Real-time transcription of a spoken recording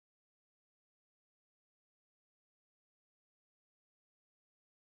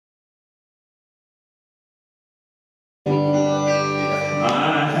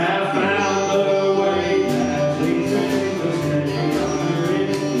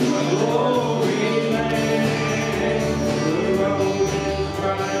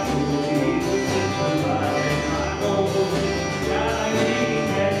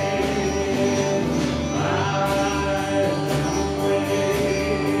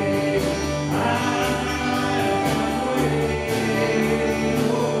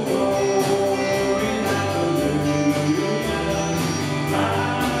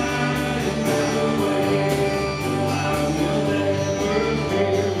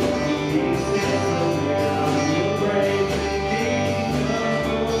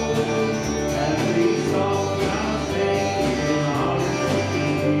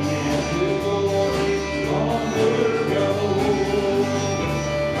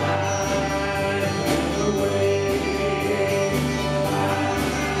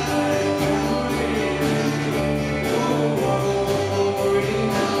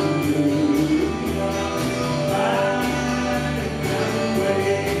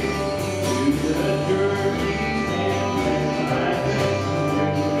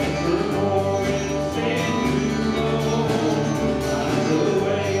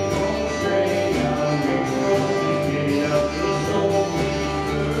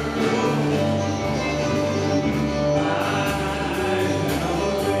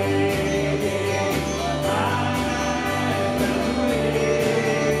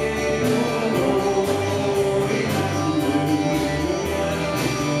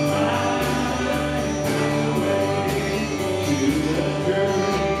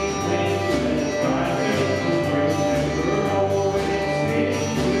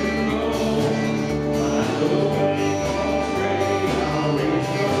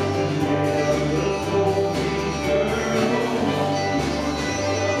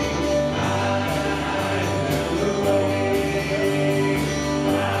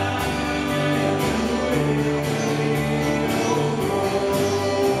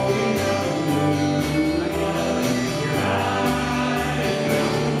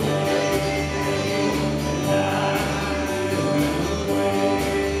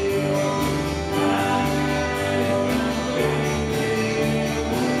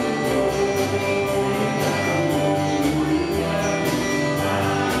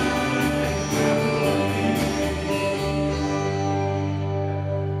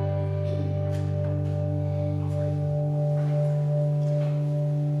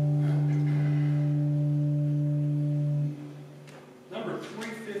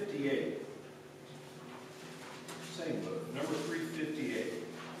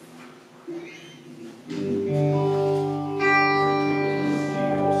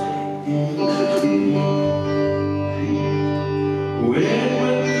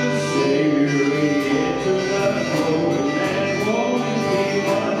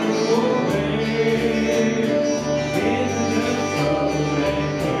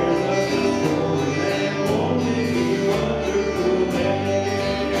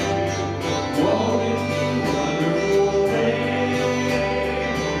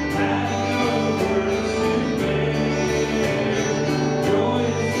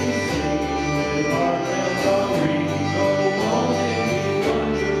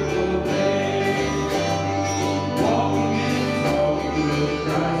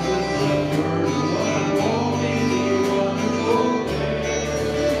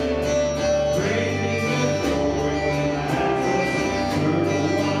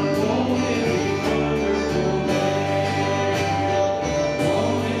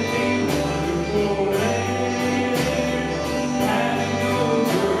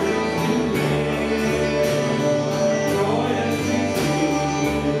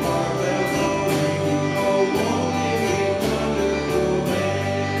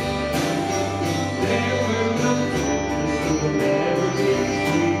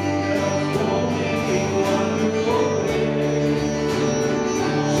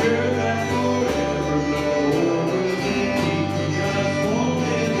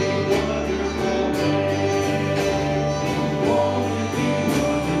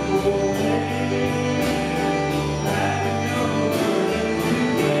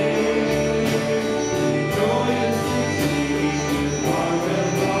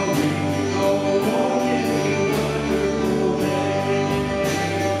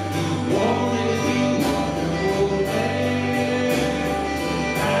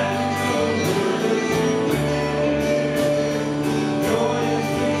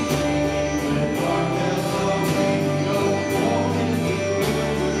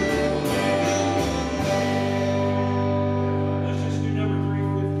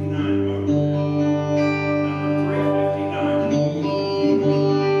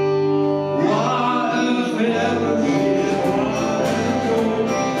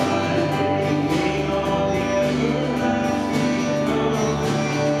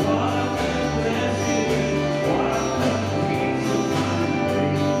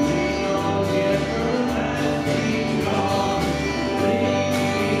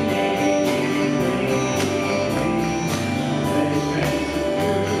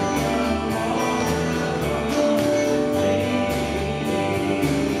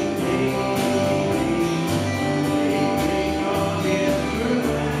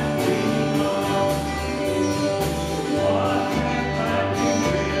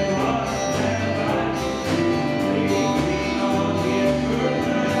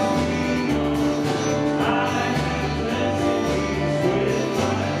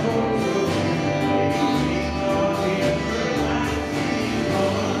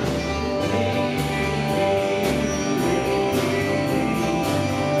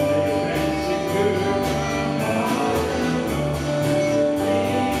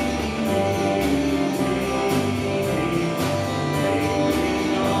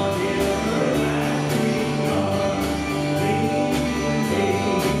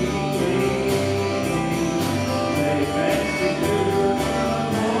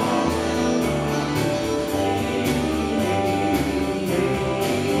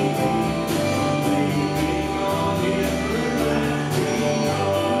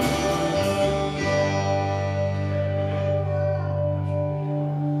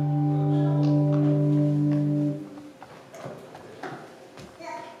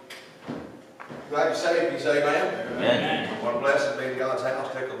glad you're saved. You say amen? Amen. What a blessing to be in God's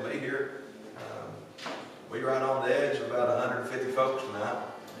house. Tickled to be here. We're right on the edge of about 150 folks tonight.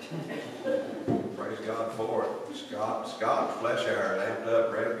 Praise God for it. Scott, flesh hour, amped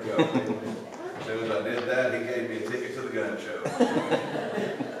up, ready to go. As soon as I did that, he gave me a ticket to the gun show.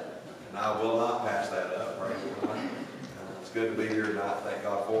 And I will not pass that up. Praise God. It's good to be here tonight. Thank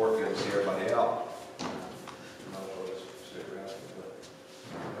God for it. Good to see everybody out.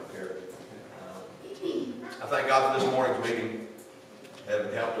 I thank God for this morning's meeting.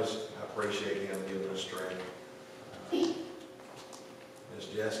 Heaven helped us. I appreciate Him giving us strength. Miss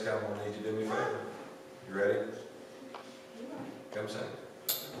Jessica, I'm going to need you to do me a favor. You ready? Come sing.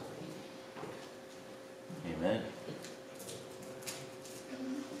 Amen.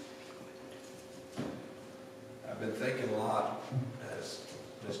 I've been thinking a lot, as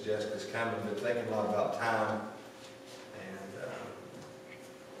Miss Jessica's come, I've been thinking a lot about time.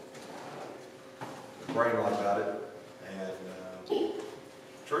 Praying a lot about it, and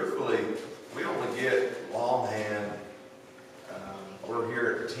truthfully, we only get longhand. We're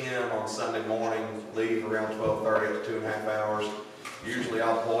here at 10 on Sunday morning, leave around 12:30, it's 2.5 hours. Usually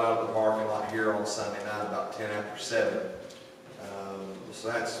I'll pull out of the parking lot here on Sunday night about 10 after 7. So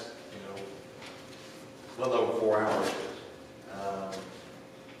that's, a little over 4 hours.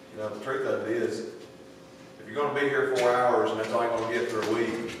 The truth of it is, if you're going to be here 4 hours and that's all you're going to get for a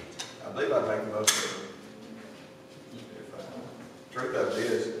week, I believe I'd make the most of it. Truth of it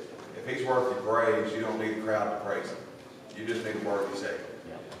is, if He's worth your praise, you don't need a crowd to praise Him. You just need a worthy Savior.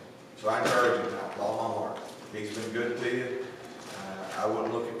 Yeah. So I encourage you now, with all my heart. He's been good to you. I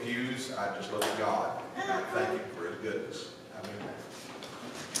wouldn't look at pews, I'd just look at God. And I thank Him for His goodness. Amen.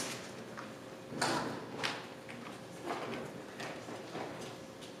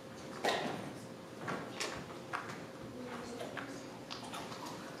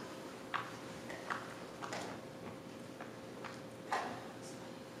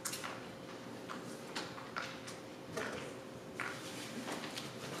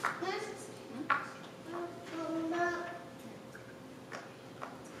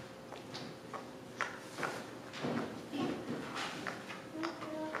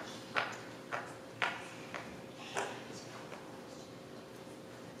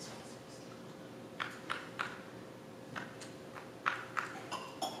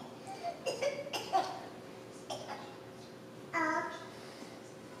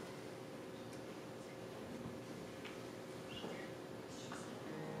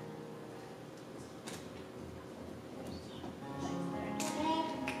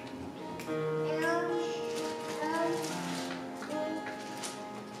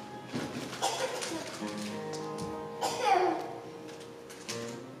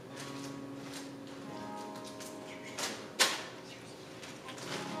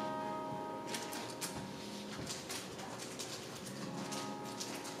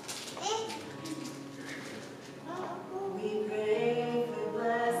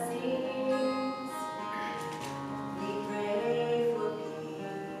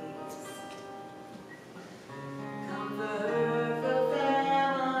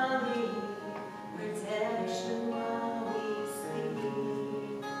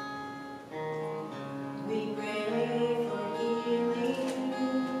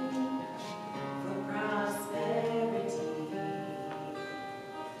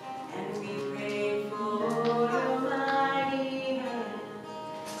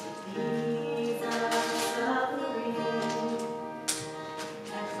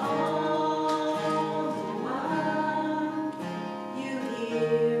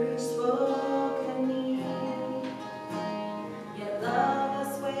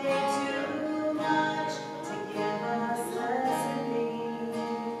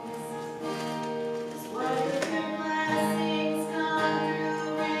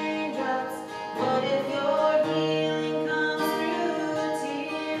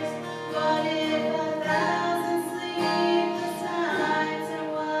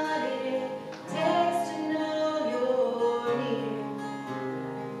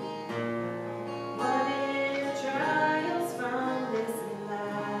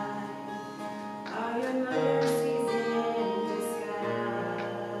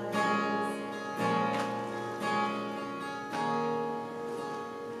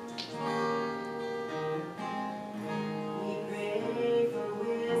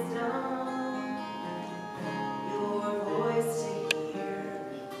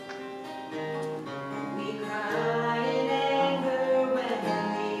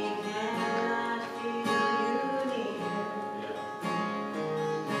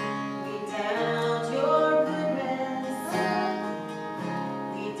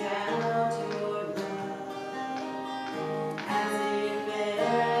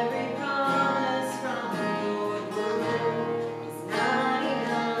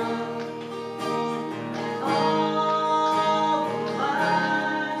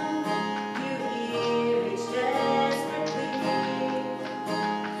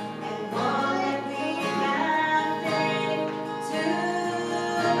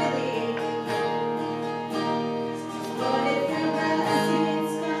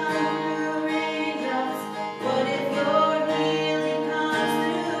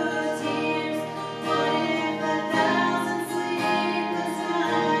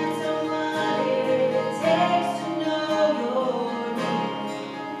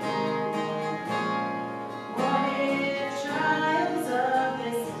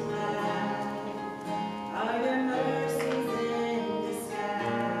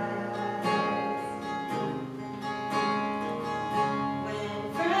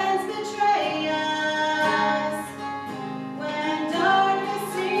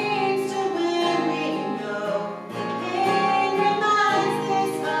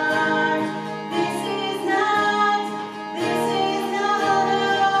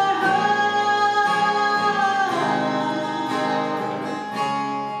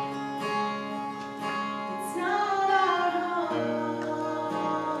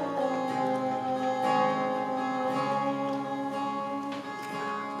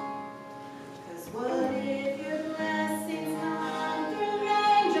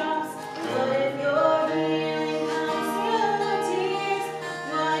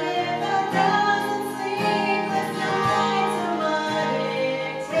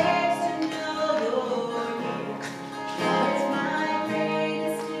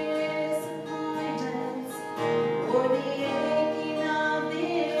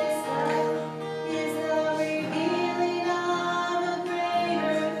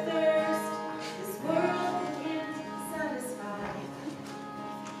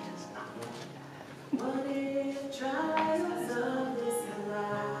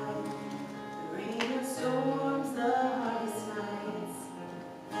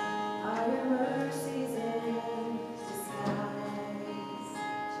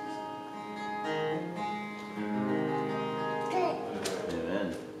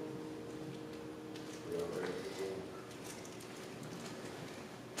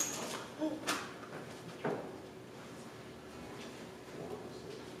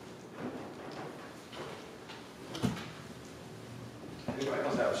 Anybody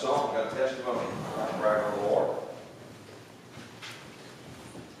else have a song, got a testimony? Brag on the Lord.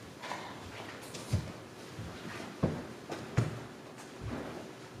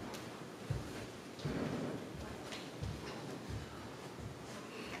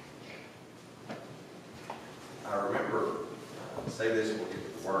 I remember, say this and we'll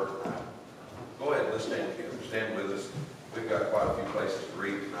get to the word tonight. Go ahead, let's stand together. Stand with us. We've got quite a few places to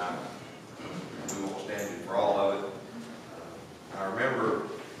read tonight. We won't stand in for all of it. I remember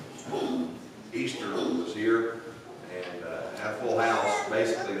Easter was here and had a full house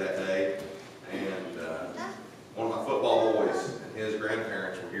basically that day. And one of my football boys and his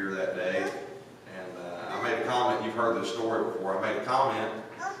grandparents were here that day. And I made a comment, you've heard this story before, I made a comment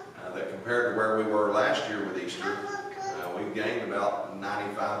that compared to where we were last year with Easter, we've gained about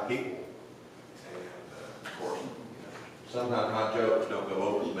 95 people. And of course, sometimes my jokes don't go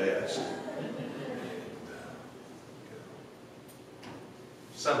over the best.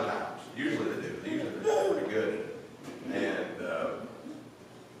 Sometimes. Usually they do. Usually they're pretty good. And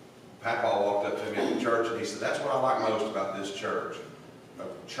Papa walked up to me at the church and he said, that's what I like most about this church.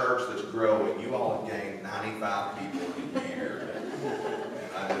 A church that's growing. You all have gained 95 people a year.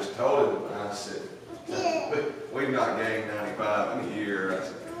 And I just told him, I said, we've not gained 95 in a year. I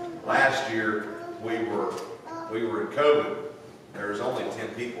said, last year we were in COVID. There was only 10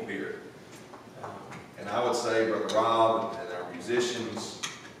 people here. And I would say, Brother Rob and our musicians,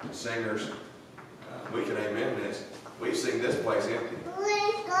 singers, we can amen this. We've seen this place empty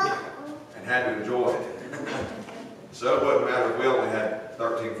and had to enjoy it. So it wouldn't matter if we only had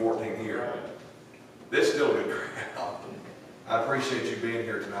 13, 14 here. This is still a good crowd. I appreciate you being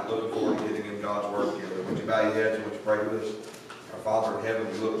here tonight. Looking forward to getting in God's Word together. Would you bow your heads and would you pray with us? Our Father in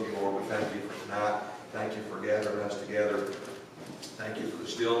heaven, we look to you, Lord. We thank you for tonight. Thank you for gathering us together. Thank you for the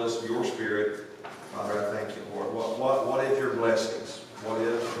stillness of your Spirit. Father, I thank you, Lord. What if your blessings? What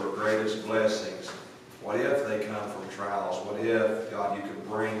if your greatest blessings? What if they come from trials? What if, God, you could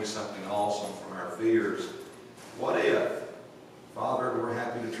bring something awesome from our fears? What if? Father, we're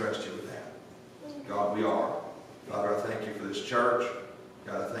happy to trust you with that. God, we are. Father, I thank you for this church.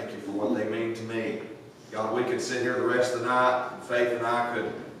 God, I thank you for what they mean to me. God, we could sit here the rest of the night, and Faith and I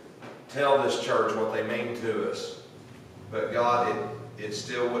could tell this church what they mean to us. But God, it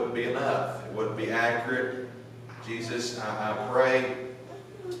still wouldn't be enough. It wouldn't be accurate. Jesus, I pray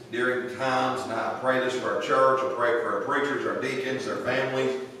during times, and I pray this for our church, I pray for our preachers, our deacons, their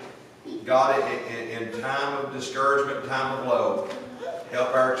families. God, in time of discouragement, time of low,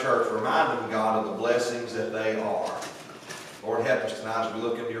 help our church. Remind them, God, of the blessings that they are. Lord, help us tonight as we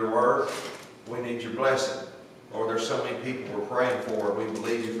look into your word. We need your blessing. Lord, there's so many people we're praying for. We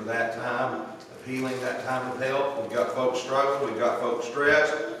believe you for that time of healing, that time of help. We've got folks struggling. We've got folks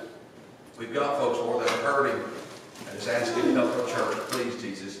stressed. We've got folks, Lord, that are hurting. I just ask you to help our church. Please,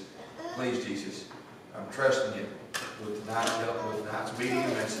 Jesus. Please, Jesus. I'm trusting you with tonight's help, with tonight's media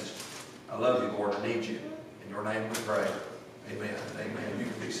message. I love you, Lord. I need you. In your name we pray. Amen. Amen. You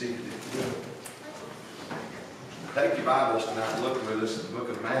can be seated. Take your Bibles tonight and look with us in the book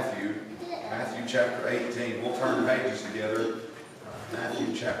of Matthew. Matthew chapter 18. We'll turn the pages together.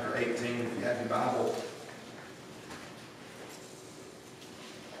 Matthew chapter 18, if you have your Bible.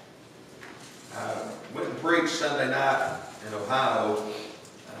 I went and preached Sunday night in Ohio, and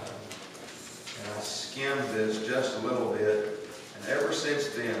I skimmed this just a little bit. And ever since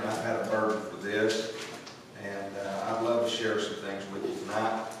then, I've had a burden for this, and I'd love to share some things with you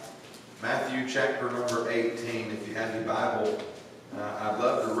tonight. Matthew chapter number 18, if you have your Bible, I'd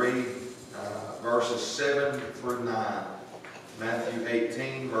love to read verses 7 through 9. Matthew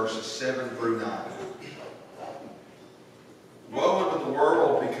 18, verses 7 through 9. Woe unto the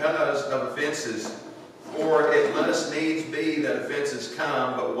world because of offenses! For it must needs be that offenses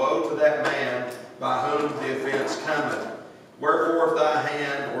come, but woe to that man by whom the offense cometh. Wherefore if thy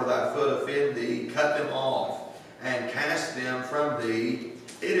hand or thy foot offend thee, cut them off, and cast them from thee.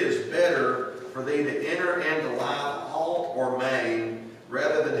 It is better for thee to enter into life halt or maim,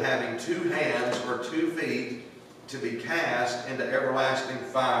 rather than having 2 hands or 2 feet to be cast into everlasting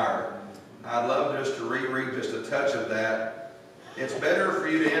fire. I'd love just to reread just a touch of that. It's better for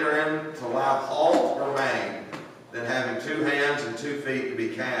you to enter into life halt or maim than having 2 hands and 2 feet to be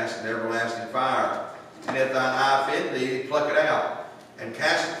cast into everlasting fire. And if thine eye offend thee, pluck it out and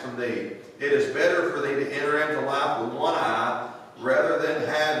cast it from thee. It is better for thee to enter into life with 1 eye rather than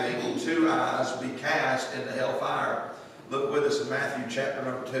having 2 eyes be cast into hellfire. Look with us in Matthew chapter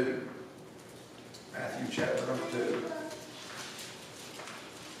number 2. Matthew chapter number 2.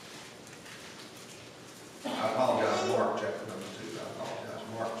 I apologize, Mark chapter number 2. I apologize,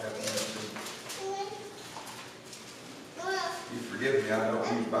 Mark chapter number 2. You forgive me, I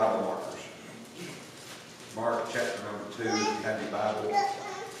don't use Bible markers. Mark chapter number 2, if you have your Bible.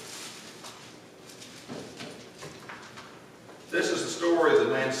 This is the story of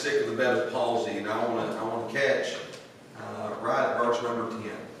the man sick of the bed of palsy, and I want to catch right at verse number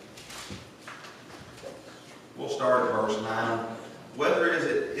 10. We'll start at verse 9. Whether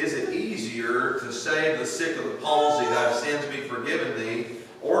is it easier to say to the sick of the palsy, thy sins be forgiven thee,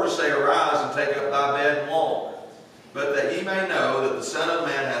 or to say, arise and take up thy bed and walk? But that ye may know that the Son of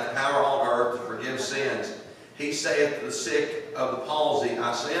Man hath power on earth to forgive sins. He saith to the sick of the palsy,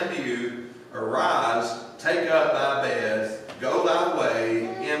 I say unto you, arise, take up thy bed, go thy way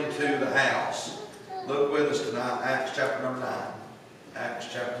into the house. Look with us tonight, Acts chapter number 9. Acts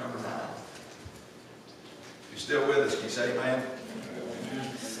chapter number 9. If you're still with us, can you say amen?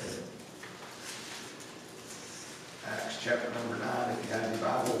 Acts chapter number 9, if you have your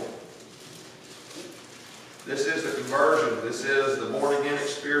Bible. This is the conversion. This is the born-again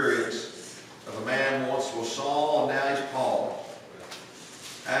experience of a man once was Saul and now he's Paul.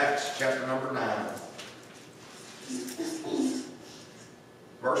 Acts chapter number 9.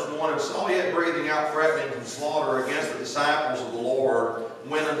 Verse 1, and Saul, yet breathing out threatening and slaughter against the disciples of the Lord,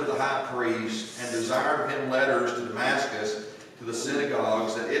 went unto the high priest, and desired of him letters to Damascus, to the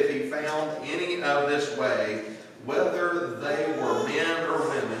synagogues, that if he found any of this way, whether they were men or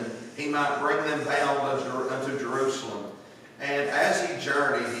women, he might bring them bound unto Jerusalem. And as he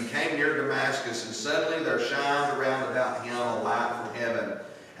journeyed, he came near Damascus, and suddenly there shined around about him a light from heaven.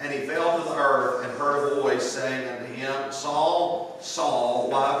 And he fell to the earth, and heard a voice saying unto him, Saul, Saul,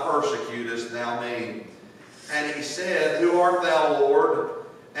 why persecutest thou me? And he said, Who art thou, Lord?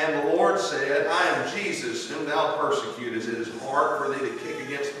 And the Lord said, I am Jesus, whom thou persecutest. It is hard for thee to kick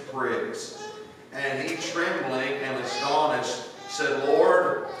against the pricks. And he, trembling and astonished, said,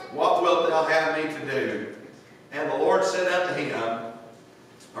 Lord, what wilt thou have me to do? And the Lord said unto him,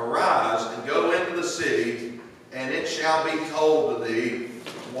 Arise, and go into the city, and it shall be told to thee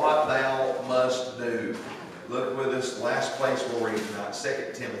what thou must do. Look with us, the last place we'll read tonight, 2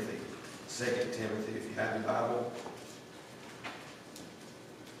 Timothy. 2 Timothy, if you have your Bible.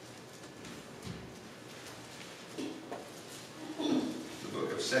 The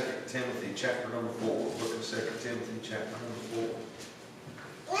book of 2 Timothy, chapter number 4. The book of 2 Timothy, chapter number 4.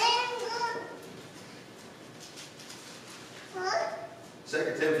 2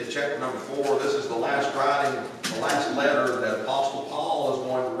 Timothy chapter number 4, this is the last writing, the last letter that Apostle Paul is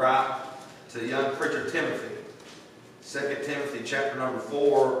going to write to young preacher Timothy. 2 Timothy chapter number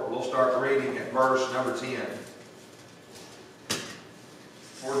 4, we'll start reading at verse number 10.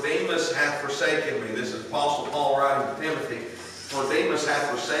 For Demas hath forsaken me, this is Apostle Paul writing to Timothy, for Demas hath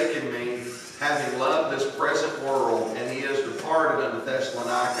forsaken me, having loved this present world, and he is departed unto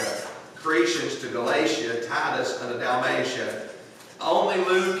Thessalonica, Crescens to Galatia, Titus unto Dalmatia. Only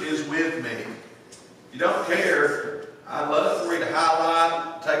Luke is with me. If you don't care, I'd love for you to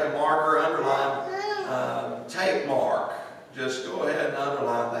highlight, take a marker, underline, take mark. Just go ahead and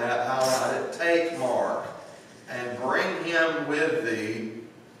underline that, highlight it, take mark, and bring him with thee,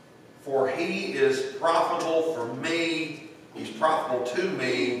 for he is profitable for me, he's profitable to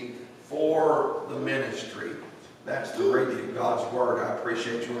me for the ministry. That's the reading of God's Word. I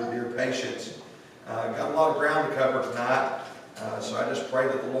appreciate your dear patience. Got a lot of ground to cover tonight. So I just pray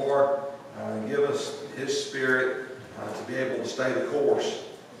that the Lord give us His Spirit to be able to stay the course.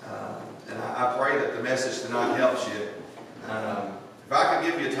 And I pray that the message tonight helps you. If I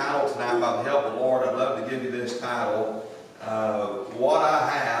could give you a title tonight by the help of the Lord, I'd love to give you this title. What I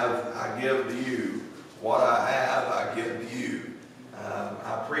have, I give to you. What I have, I give to you.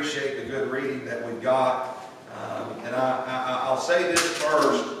 I appreciate the good reading that we've got. And I'll say this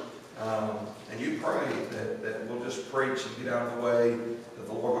first, and you pray. preach and get out of the way, that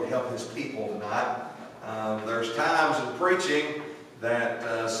the Lord would help His people tonight. There's times in preaching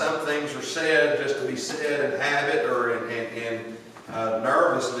that some things are said just to be said in habit or in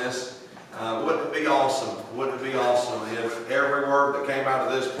nervousness. Wouldn't it be awesome? Wouldn't it be awesome if every word that came out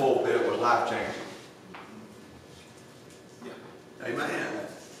of this pulpit was life-changing? Yeah. Amen.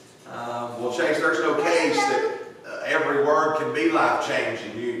 Well, Chase, there's no case that every word can be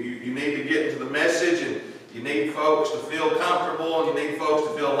life-changing. You need to get into the message, and you need folks to feel comfortable, and you need folks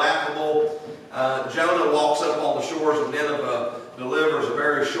to feel laughable. Jonah walks up on the shores of Nineveh, delivers a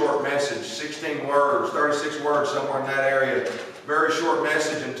very short message, 16 words, 36 words, somewhere in that area. Very short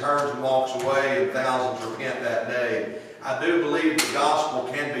message, and turns and walks away, and thousands repent that day. I do believe the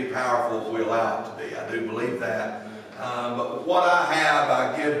gospel can be powerful if we allow it to be. I do believe that. But what I have,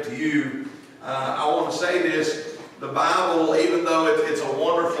 I give to you. I want to say this. The Bible, even though it's a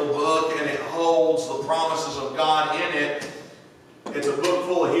wonderful book and it holds the promises of God in it, it's a book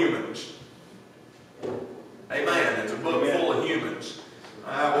full of humans. Amen. It's a book full of humans.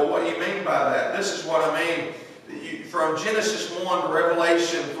 Well, what do you mean by that? This is what I mean. From Genesis 1 to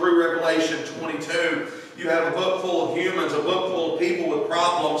Revelation, through Revelation 22, you have a book full of humans, a book full of people with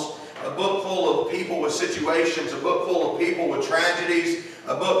problems, a book full of people with situations, a book full of people with tragedies,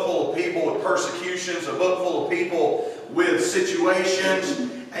 a book full of people with persecutions, a book full of people with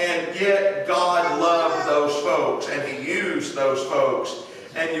situations, and yet God loved those folks, and He used those folks.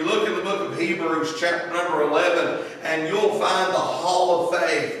 And you look in the book of Hebrews, chapter number 11, and you'll find the Hall of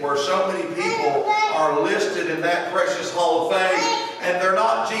Faith, where so many people are listed in that precious Hall of Faith, and they're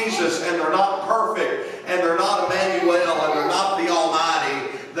not Jesus, and they're not perfect, and they're not Emmanuel, and they're not the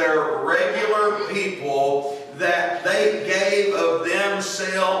Almighty. They're regular people that they gave of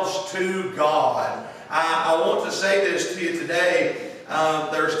themselves to God. I want to say this to you today.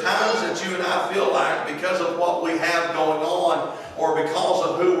 There's times that you and I feel like because of what we have going on, or because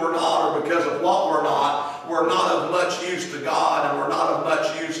of who we're not, or because of what we're not of much use to God, and we're not of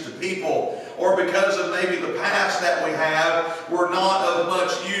much use to people. Or because of maybe the past that we have, we're not of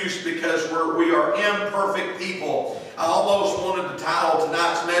much use because we are imperfect people. I almost wanted to title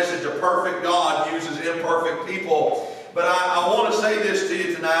tonight's message, A Perfect God Uses Imperfect People. But I want to say this to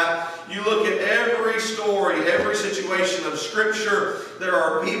you tonight. You look at every story, every situation of Scripture, there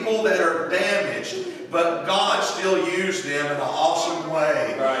are people that are damaged, but God still used them in an awesome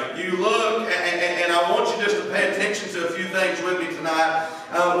way. Right. You look, and I want you just to pay attention to a few things with me tonight.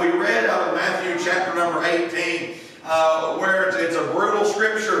 We read out of Matthew chapter number 18, where it's a brutal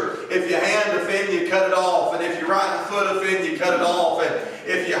scripture. If your hand offend you, cut it off. And if your right foot offend you, cut it off. And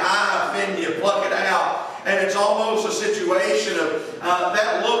if your eye offend you, pluck it out. And it's almost a situation of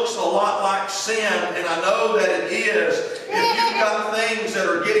that looks a lot like sin, and I know that it is. If you've got things that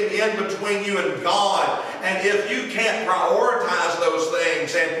are getting in between you and God, and if you can't prioritize those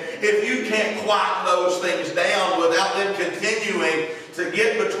things, and if you can't quiet those things down without them continuing to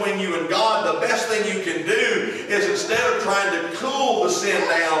get between you and God, the best thing you can do is, instead of trying to cool the sin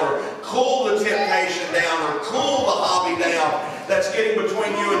down, or cool the temptation down, or cool the hobby down that's getting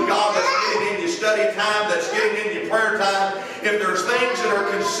between you and God, that's getting in your study time, that's getting in your prayer time, if there's things that are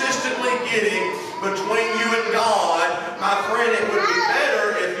consistently getting between you and God, my friend, it would be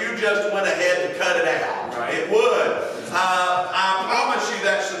better if you just went ahead and cut it out. Right? It would. I promise you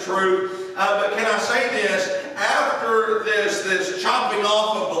that's the truth. But can I say this? After this chopping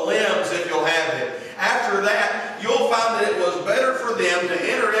off of the limbs, if you'll have it, after that, you'll find that it was better for them to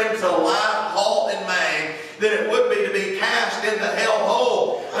enter into life halt and maim than it would be to be cast into hell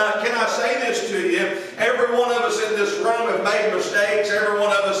whole. Can I say this to you? Every one of us in this room have made mistakes. Every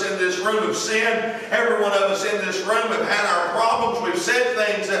one of us in this room have sinned. Every one of us in this room have had our problems. We've said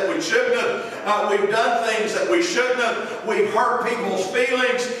things that we shouldn't have. We've done things that we shouldn't have. We've hurt people's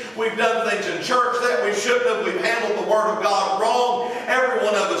feelings. We've done things in church that we shouldn't have. We've handled the Word of God wrong. Every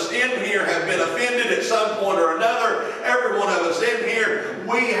one of us in here have been offended at some point or another. Every one of us in here,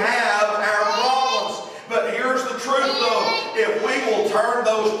 we have our problems. But here's the truth though, if we will turn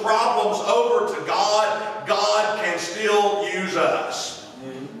those problems over to God, God can still use us.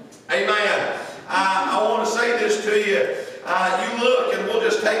 Amen. I want to say this to you. You look, and we'll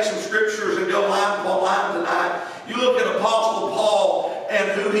just take some scriptures and go line upon line tonight. You look at Apostle Paul and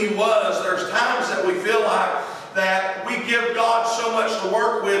who he was. There's times that we feel like that we give God so much to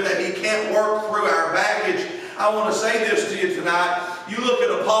work with that He can't work through our baggage. I want to say this to you tonight. You look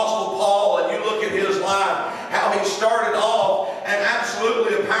at Apostle Paul and you look at his life, how he started off, and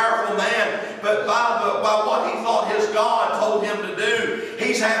absolutely a powerful man, but by what he thought his God told him to do,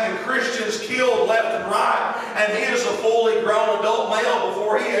 he's having Christians killed left and right, and he is a fully grown adult male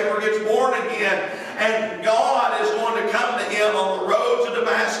before he ever gets born again. And God is going to come to him on the road to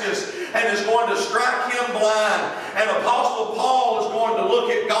Damascus and is going to strike him blind. And Apostle Paul is going to look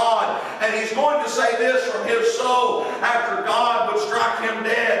at God and he's going to say this from his soul after God would strike him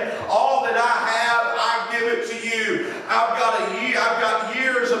dead. All that I have, I give it to you. I've got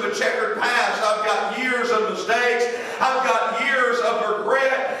years of a checkered past. I've got years of mistakes. I've got years of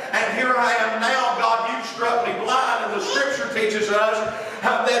regret. And here I am now. God, you've struck me blind. And the scripture teaches us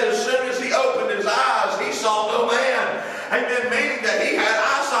that as soon as he opened his eyes, he saw no man. Amen. Meaning that he had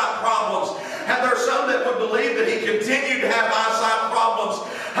eyesight problems. And there are some that would believe that he continued to have eyesight problems.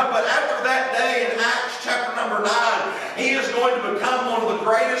 But after that day in Acts chapter number 9, he is going to become one of the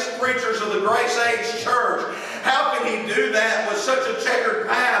greatest preachers of the Grace Age church. How can he do that with such a checkered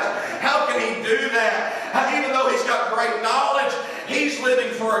past? How can he do that? Even though he's got great knowledge, he's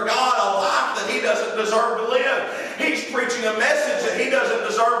living for a God, a life that he doesn't deserve to live. He's preaching a message that he doesn't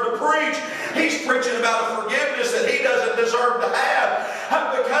deserve to preach. He's preaching about a forgiveness that he doesn't deserve to have.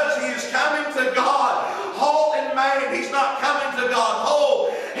 Because he is coming to God whole and maimed. He's not coming to God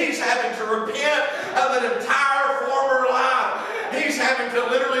whole. He's having to repent of an entire former life. He's having to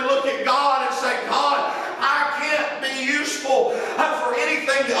literally look at God and say, God, I can't be useful for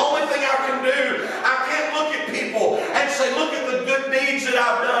anything. The only thing I can do, I can't look at people and say, look at the good deeds that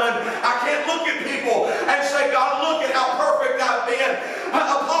I've done. I can't look at people and say, God, look at how perfect I've been.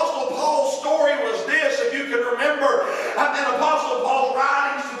 Apostle Paul's story was this, if you can remember, in Apostle Paul's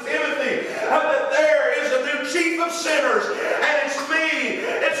writings to Timothy, that there is a new chief of sinners, and it's me.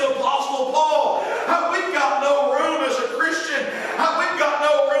 It's Apostle Paul. We've got no room as a Christian. We've got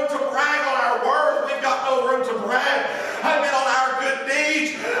no room to brag on our worth. We've got no room to brag, amen, on our good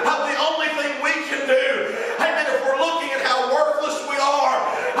deeds. The only thing we can do, amen, if we're looking at how worthless we are,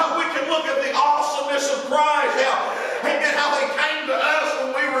 we can look at the awesomeness of Christ. Amen, how he came to us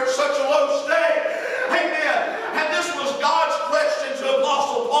when we were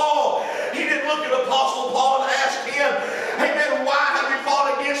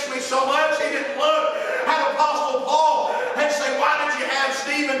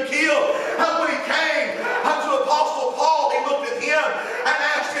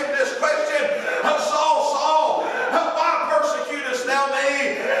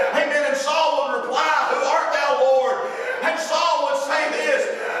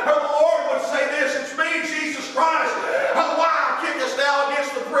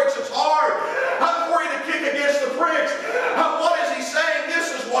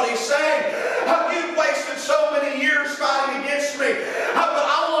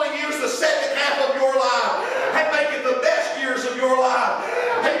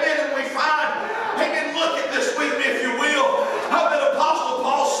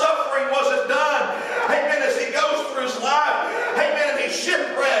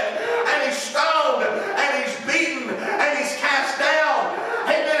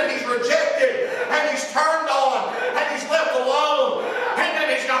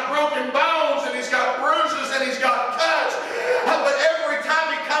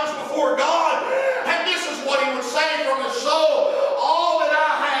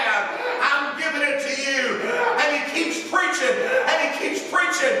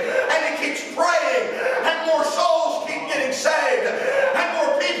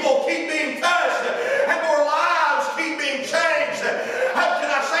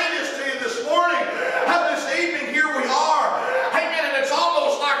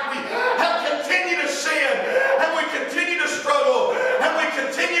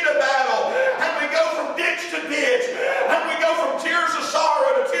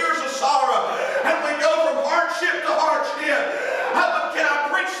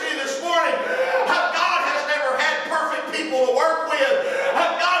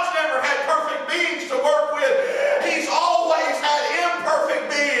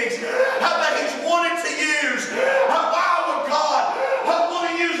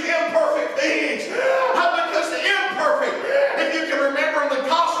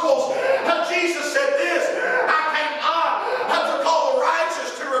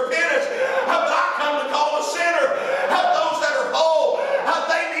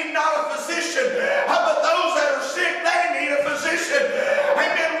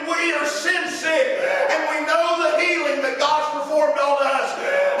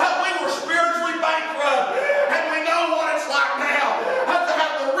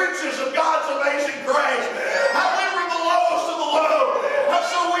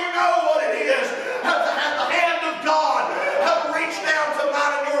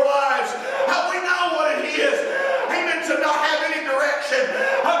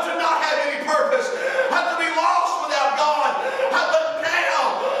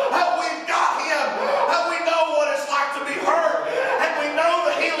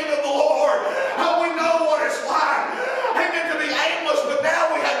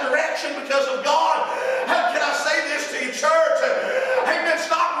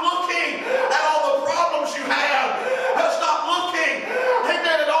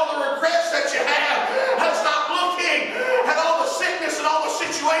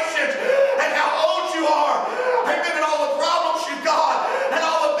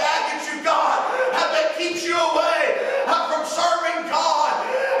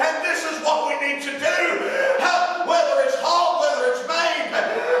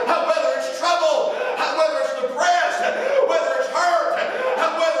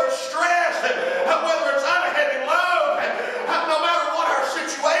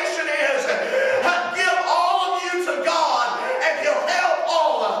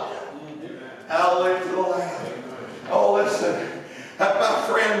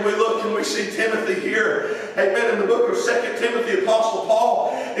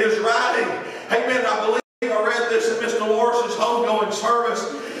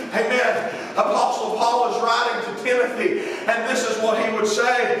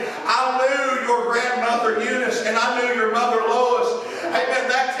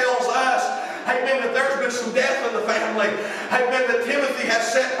amen, that there's been some death in the family, amen, that Timothy has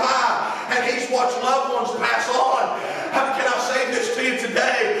sat by and he's watched loved ones pass on. Can I say this to you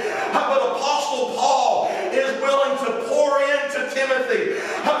today? But Apostle Paul is willing to pour into Timothy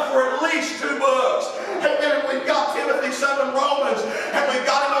for at least 2 books. Amen. We've got Timothy, some in Romans, and we've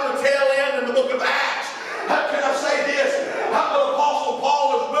got him on the tail end in the book of Acts. Can I say this? But Apostle Paul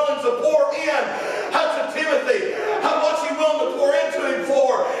is willing to pour in to Timothy. What's he willing to pour into him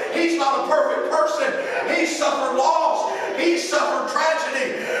for? He's not a perfect person. He's suffered loss. He's suffered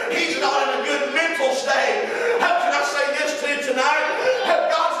tragedy. He's not in a good mental state. Can I say this to you tonight?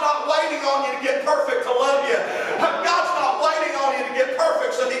 God's not waiting on you to get perfect to love you. God's not waiting on you to get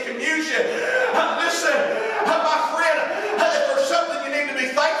perfect so he can use you. Listen, my friend, if there's something you need to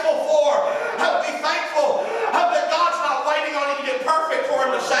be thankful for, be thankful that God's not waiting on you to get perfect for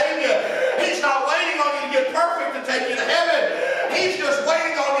him to save you. He's not waiting on you to get perfect to take you to heaven. He's just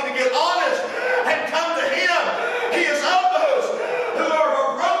waiting on you to get honest and come to him. He is of those who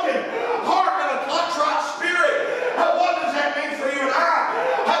are broken heart and a contrite spirit. What does that mean for you and I?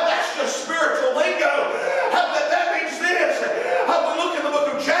 That's just spiritual lingo. That means this. We look in the book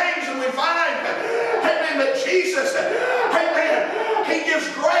of James and we find, amen, that Jesus, amen, he gives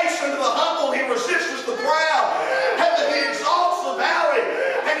grace unto the humble, he resists the proud, and that he exalts the valley,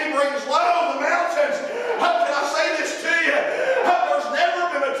 and he brings low the mountains. Can I say this to you? There's never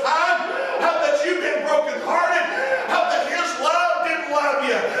been a time that you've been brokenhearted, that his love didn't love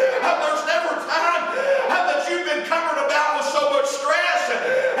you. There's never a time that you've been covered about with so much stress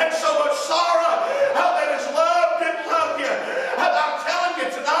and so much sorrow that his love didn't love you. I'm telling you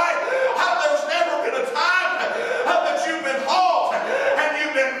tonight, there's never been a time that you've been halt and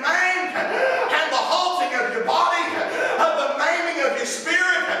you've been maimed, and the halting of your body, the maiming of your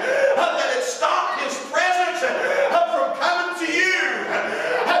spirit, that it stopped his presence from coming to you.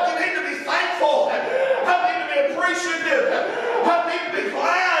 You need to be thankful. You need to be appreciative. You need to be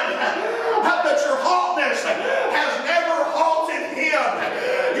glad that your haltness has never halted him.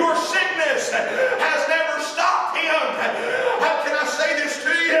 Your sickness has never stopped him. Can I say this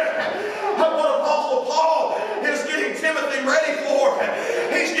to you? What Apostle Paul is getting Timothy ready for,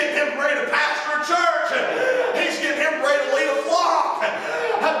 he's getting him ready to pastor a church. He's getting him ready to lead a flock.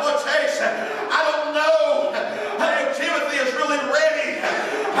 But taste, I don't know if Timothy is really ready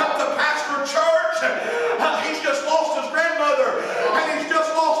to pastor a church. He's just lost his grandmother and he's just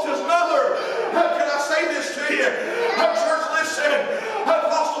lost his mother. Can I say this to you? Church, listen.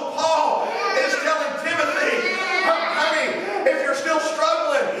 Apostle Paul is telling Timothy, honey, if you're still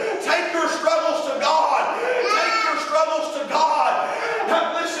struggling, take your struggles to God. Take your struggles to God.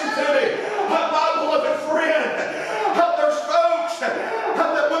 Listen to me, my beloved friend. There's folks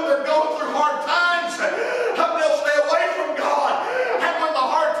that when they're going through hard times, they'll stay away from God. And when the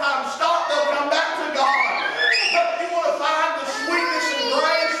hard times stop, they'll come back to God. But you want to find the sweetness and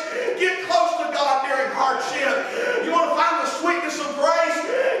grace, get close to God during hardship. You want to find the sweetness of grace,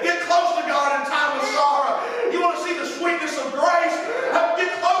 get close to God in time of sorrow. You want to see the sweetness of grace,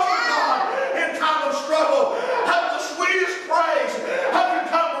 get close to God in time of struggle. The sweetest praise can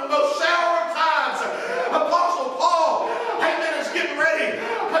come from those sour times. Apostle Paul, amen, is getting ready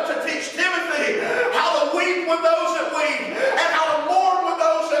to teach Timothy how to weep with those that weep, and how to mourn with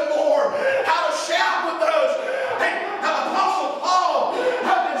those that mourn, how to shout with those. Hey, Apostle Paul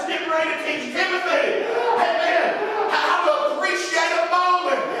is getting ready to teach Timothy, amen, how to appreciate a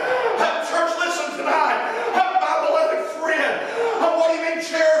moment. Church, listen tonight, my beloved friend. What do you mean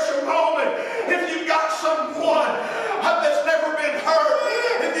cherish a moment? If you've got someone that's never been hurt,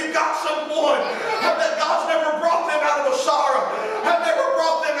 if you've got someone that God's never brought them out of a sorrow, never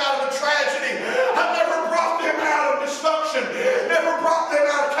brought them out of a tragedy, never brought them out of dysfunction, never brought them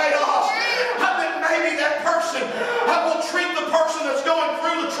out of chaos, then maybe that person will treat the person that's going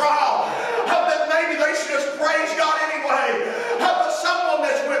through the trial, that maybe they should just praise God anyway. But someone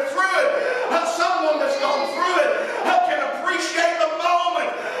that's went through it, someone that's gone through it, can appreciate the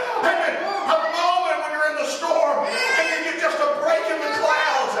moment. Amen. A moment when you're in the storm and you get just a break in the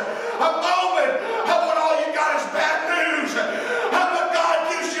clouds. A moment when all you got is bad news. But God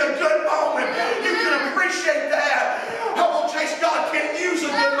gives you a good moment. You can appreciate that. Well, Chase, God can't use a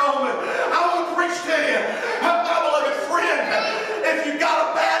good moment. I want to preach to you, my beloved friend. If you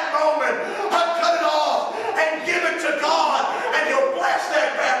got a bad moment, cut it off and give it to God, and He'll bless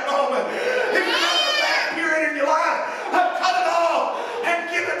that bad moment.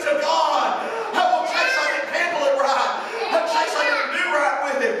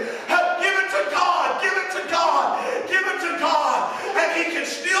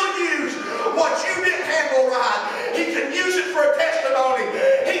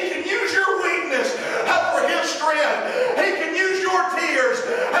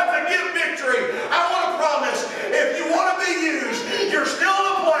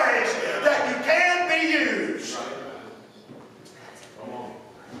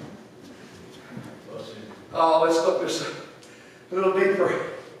 Oh, let's look this a little deeper.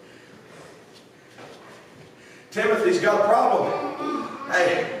 Timothy's got a problem.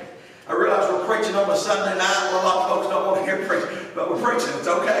 Hey, I realize we're preaching on a Sunday night where a lot of folks don't want to hear preaching, but we're preaching. It's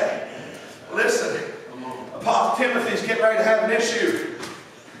okay. Listen, Apostle Timothy's getting ready to have an issue.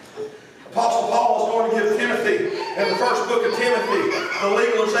 Apostle Paul is going to give Timothy, in the first book of Timothy, the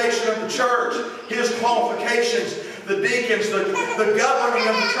legalization of the church, his qualifications, the deacons, the governing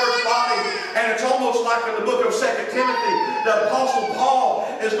of the church body. And it's almost like in the book of 2 Timothy that Apostle Paul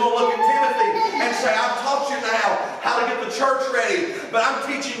is going to look at Timothy and say, I've taught you now how to get the church ready, but I'm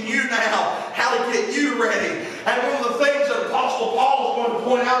teaching you now how to get you ready. And one of the things that Apostle Paul is going to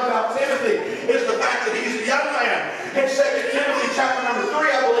point out about Timothy is the fact that he's a young man. In 2 Timothy chapter number 3,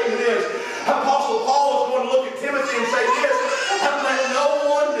 I believe it is, Apostle Paul is going to look at Timothy and say this, and let no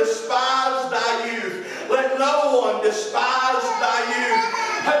one despise thy youth. Let no one despise thy youth.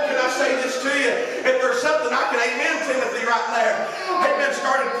 How can I say this to you? If there's something I can amen Timothy right there. Amen.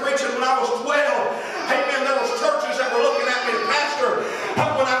 Started preaching when I was 12. Amen. There was churches that were looking at me to pastor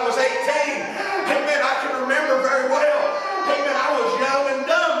when I was 18. Amen. I can remember very well. Amen. I was young and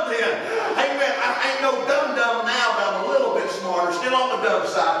dumb then. Amen. I ain't no dumb now, but I'm a little bit smarter. Still on the dumb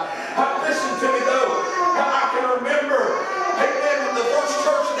side. Listen to me though. I can remember, amen, when the first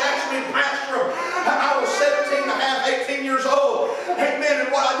church that asked me to pastor them, I was 17 and a half, 18 years old. Amen. And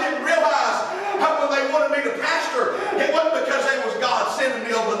what I didn't realize when they wanted me to pastor, it wasn't because it was God sending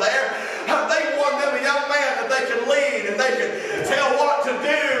me over there. They wanted them a young man that they could lead and they could tell what to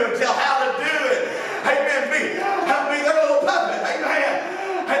do and tell how to do it. Amen. Be their little puppet. Amen.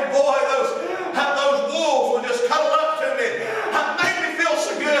 And boy, those wolves would just cuddle up to me. Made me feel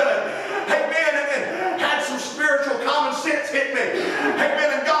so good. Amen. And then had some spiritual common sense hit me. Amen.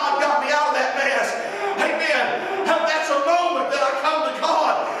 And God got me out of that mess. Amen. That's a moment that I come to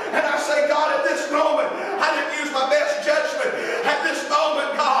God and I say, God, at this moment, I didn't use my best judgment. At this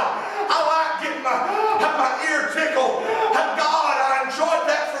moment, God, I like getting my ear tickled. God, I enjoyed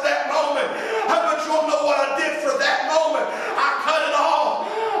that for that moment. But you'll know what I did for that moment. I cut it off.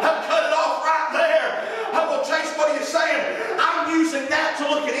 I cut it off right there. Well, Chase, what are you saying? I'm using that to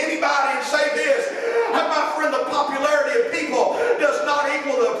look at anybody and say this. My friend, the popularity of people does not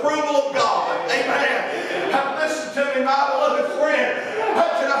equal the approval of God. Amen. Listen to me, my beloved friend.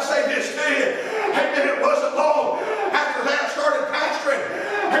 Can I say this to you? Amen. It wasn't long after that I started pastoring.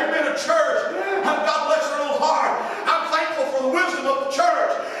 Amen. A church. God bless her little heart. I'm thankful for the wisdom of the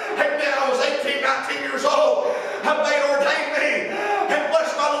church. Amen. I was 18, 19 years old. They ordained me. And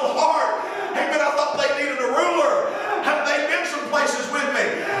bless my little heart. Amen. I thought they needed a ruler. They'd been some places with me.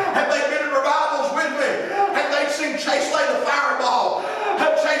 And they'd been in revivals with me. And they'd seen Chase Lay the fireball.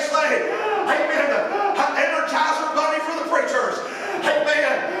 Chase Lay. Amen. An Energizer bunny for the preachers.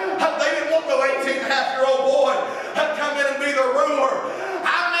 Amen. They didn't want no 18-and-a-half-year-old boy to come in and be their ruler.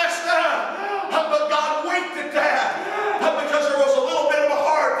 I messed up. But God winked at that. Because there was a little bit of a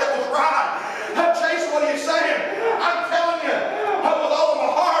heart that was right. Chase, what are you saying? I'm telling you, with all of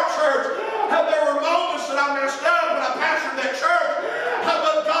my heart, church, there were moments that I messed up when I pastored that church.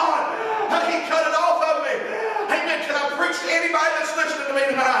 But God, He cut it off of me. Amen. Can I preach to anybody that's listening to me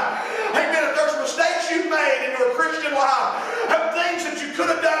tonight? Amen. If there's mistakes you've made in your Christian life, things that you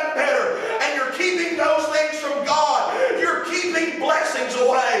could have done better, and you're keeping those things from God, you're keeping blessings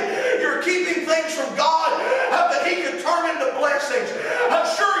away. You're keeping things from God that He could turn into blessings.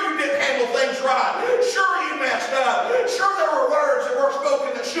 Sure, you didn't handle things right. Sure, you messed up. Sure, there were words that were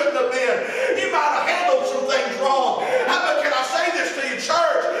spoken that shouldn't have been. You might have handled some things wrong. But can I say this to you,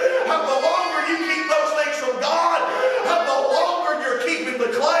 church? The longer you keep those things from God, the longer you're keeping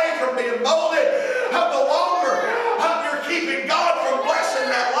the clay from being molded, the longer you're keeping God from blessing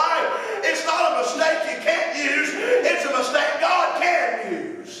that life. It's not a mistake you can't use. It's a mistake God can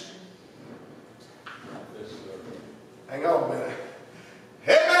use. Hang on a minute.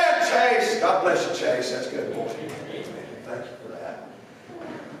 Amen, Chase. God bless you, Chase. That's good. Boy. Thank you for that.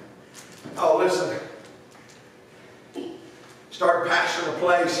 Oh, listen. Started pastoring a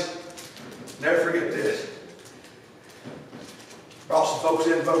place. Never forget this. Brought some folks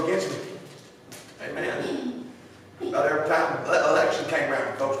in to vote against me. Amen. About every time the election came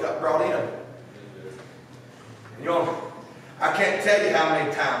around, folks got brought in. You know, I can't tell you how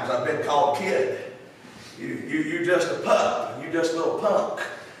many times I've been called kid. You just a pup. You just a little punk.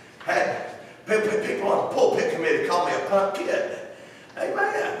 Had people on the pulpit committee call me a punk kid.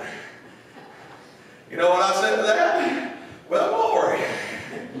 Amen. You know what I said to that? Well, glory.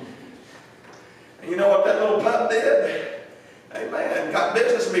 And you know what that little pup did? Amen. Got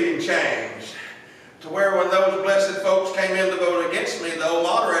business meeting changed. To where when those blessed folks came in to vote against me, the old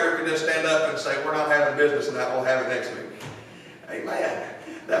moderator could just stand up and say, we're not having business and that we'll have it next week. Amen.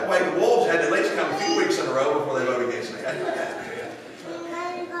 That way the wolves had to at least come a few weeks in a row before they vote against me. Amen.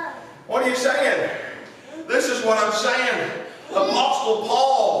 What are you saying? This is what I'm saying. Apostle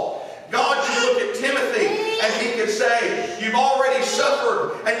Paul, God could look at Timothy and he could say, you've already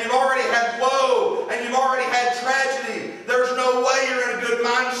suffered and you've already had woe and you've already had tragedy. There's no way you're in a good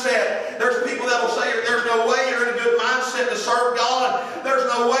mindset. There's people that will say there's no way you're in a good mindset to serve God. There's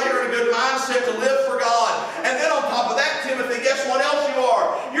no way you're in a good mindset to live for God. And then on top of that, Timothy, guess what else you are?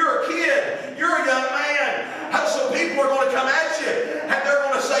 You're a kid. You're a young man. So people are going to come at you and they're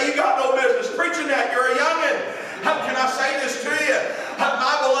going to say, you got no business preaching that. You're a youngin'. How can I say this to you?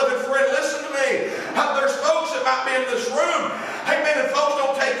 My beloved friend, listen to me. There's folks that might be in this room. Amen. And folks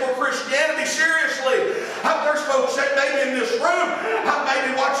don't take your Christianity seriously. There's folks that may be in this room.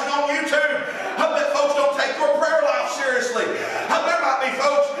 Maybe watching on YouTube. That folks don't take your prayer life seriously. There might be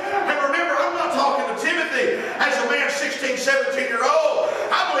folks. And remember, I'm not talking to Timothy as a man 16, 17-year-old.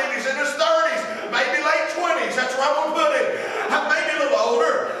 I believe he's in his 30s, maybe late 20s. That's where I'm going to put him. Maybe a little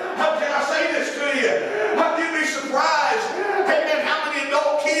older. How can I say this to you? You'd be surprised, amen, how many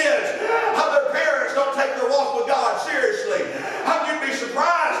adult kids, their parents don't take their walk with God seriously. You'd be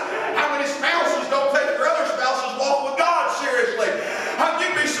surprised how many spouses don't take their other spouses' walk with God seriously.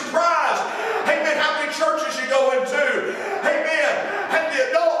 You'd be surprised, amen, how many churches you go into, amen, and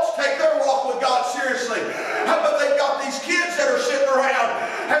the adults take their walk with God seriously. But they've got these kids that are sitting around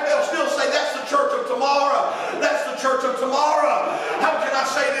and they'll still say, that's the church of tomorrow. That's the church of tomorrow. How can I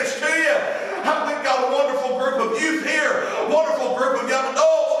say this to you? We've got a wonderful group of youth here, a wonderful group of young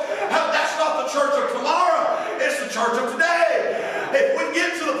adults. That's not the church of tomorrow. It's the church of today. If we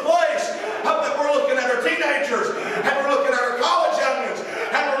get to the place that we're looking at our teenagers and we're looking at our college youngins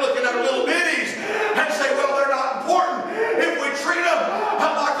and we're looking at our little bitties and say, well, they're not important. If we treat them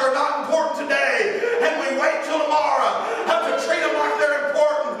like they're not important today and we wait till tomorrow to treat them like they're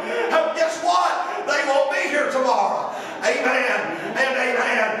important, guess what? They won't be here tomorrow. Amen and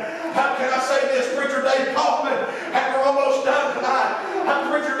amen. How can I say this? Preacher Dave Kaufman, and we're almost done tonight.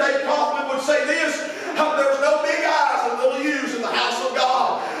 Preacher Dave Kaufman would say this, there's no big eyes and little U's in the house of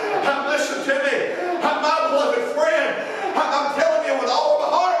God. Listen to me. My beloved friend, I'm telling you with all of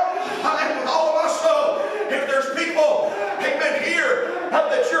my heart and with all of my soul, if there's people, amen, here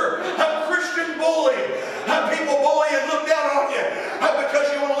that you're a Christian bully, people bully and look down on you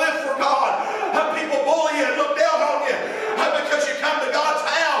because you want to live for God. People bully you and look down on you because you come to God's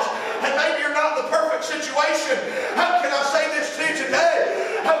house and maybe you're not in the perfect situation. How can I say this to you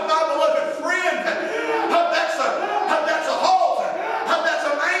today? My beloved friend, that's a halt. That's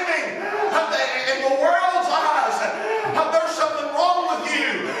a maiming. In the world's eyes, there's something wrong with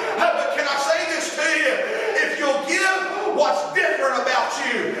you. But can I say this to you? If you'll give what's different about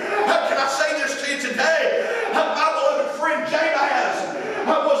you, can I say this to you today? My beloved friend Jabez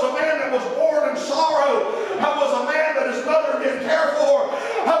was a man that was born in sorrow. Was a man that his mother didn't care for.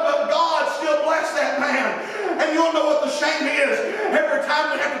 But God still blessed that man. And you'll know what the shame is. Every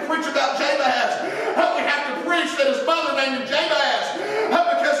time we have to preach about Jabez, we have to preach that his mother named him Jabez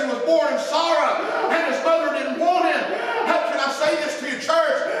because he was born in sorrow and his mother didn't want him. Can I say this to you,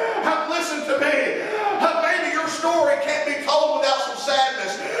 church? Listen to me. Maybe your story can't be told without some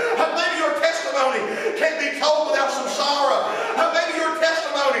sadness. Maybe your testimony can't be told without some sorrow. Maybe your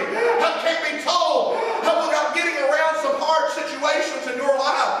testimony can't be told without getting around some hard situations in your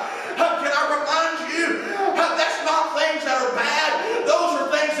life. Can I remind you, that's not things that are bad. Those are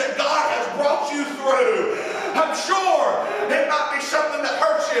things that God has brought you through. I'm sure it might be something that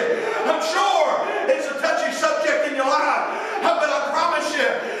hurts you. I'm sure it's a touchy subject in your life. But I promise you,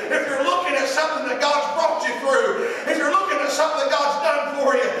 if you're looking at something that God's brought you through, if you're looking at something that God's done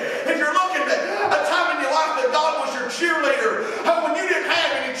for you, if you're looking at a time in your life that God was your cheerleader, when you didn't have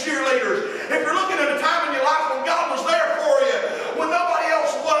any cheerleaders, if you're looking at a time in your life when God was there for you, when nobody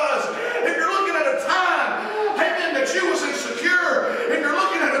else was, if you're looking at a time, amen, that you was insecure, if you're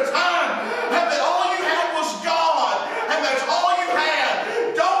looking at a time that all you had was God, and that's all you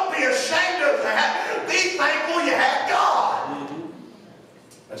had, don't be ashamed of that. Be thankful you had God.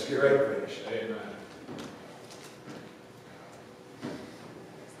 Let's get ready to finish. Amen.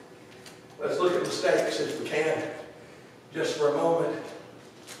 Let's look at mistakes if we can, just for a moment.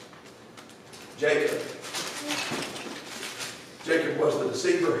 Jacob. Jacob was the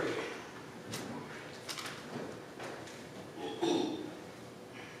deceiver.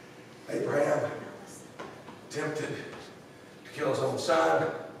 Abraham, tempted to kill his own son,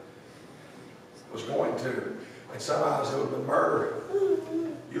 was going to. In some eyes, it would have been murder.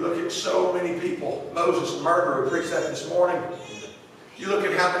 You look at so many people. Moses, the murderer, preached that this morning. You look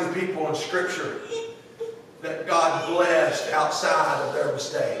at how many people in Scripture that God blessed outside of their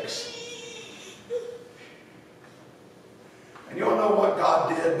mistakes. And you all know what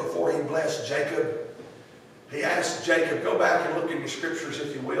God did before He blessed Jacob? He asked Jacob, go back and look in your Scriptures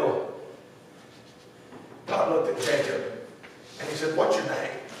if you will. God looked at Jacob and He said, what's your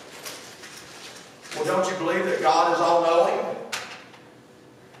name? Well, don't you believe that God is all-knowing?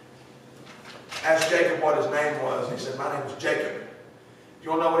 Asked Jacob what his name was. He said, my name is Jacob. You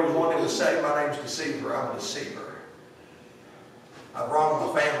want to know what he wanted to say? My name's Deceiver. I'm a deceiver. I've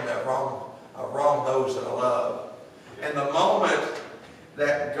wronged my family. I've wronged those that I love. And the moment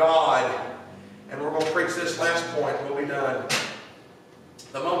that God, and we're going to preach this last point and we'll be done.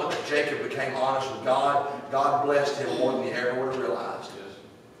 The moment that Jacob became honest with God, God blessed him more than he ever would have realized.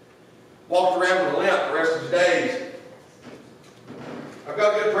 Walked around with a limp the rest of his days. I've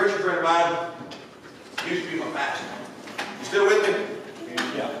got a good preacher friend of mine. Used to be my pastor. You still with me?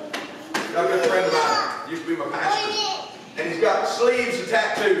 Yeah. Got a good friend of mine. Used to be my pastor. And he's got sleeves and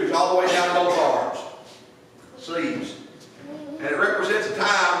tattoos all the way down both arms. Sleeves. And it represents a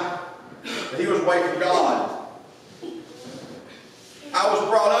time that he was away from God. I was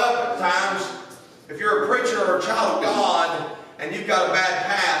brought up at times, if you're a preacher or a child of God, and you've got a bad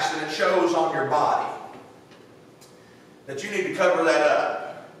past and it shows on your body, that you need to cover that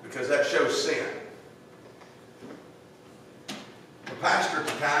up because that shows sin. The pastor at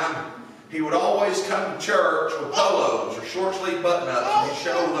the time, he would always come to church with polos or short sleeve button ups and he'd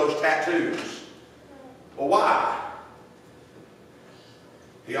show those tattoos. Well, why?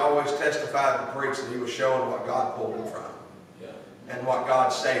 He always testified and preached that he was showing what God pulled him from and what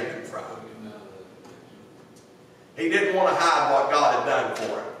God saved him from. He didn't want to hide what God had done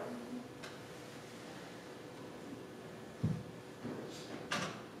for him.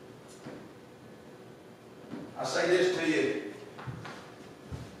 I say this to you.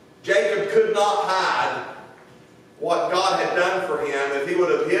 Jacob could not hide what God had done for him. If he would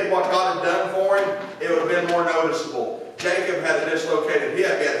have hid what God had done for him, it would have been more noticeable. Jacob had a dislocated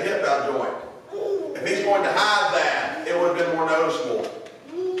hip. He had a hip out joint. If he's going to hide that, it would have been more noticeable.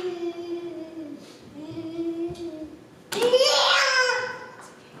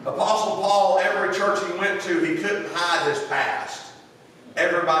 Apostle Paul, every church he went to, he couldn't hide his past.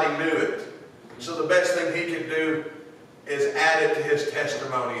 Everybody knew it. So the best thing he could do is add it to his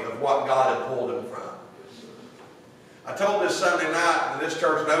testimony of what God had pulled him from. I told this Sunday night, and this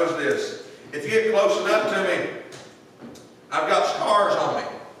church knows this, if you get close enough to me, I've got scars on me.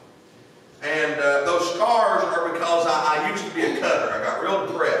 And those scars are because I used to be a cutter. I got real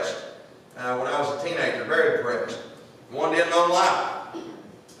depressed when I was a teenager, very depressed. One didn't own life.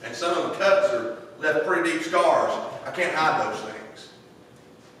 And some of the cuts are left pretty deep scars. I can't hide those things.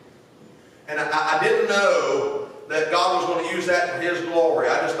 And I didn't know that God was going to use that for His glory.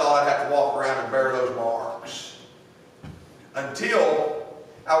 I just thought I'd have to walk around and bear those marks. Until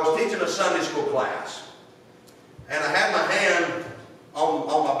I was teaching a Sunday school class. And I had my hand on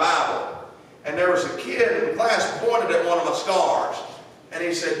my Bible. And there was a kid in the class who pointed at one of my scars. And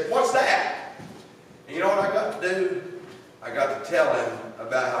he said, "What's that?" And you know what I got to do? I got to tell him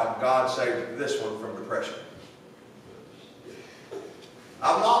about how God saved this one from depression.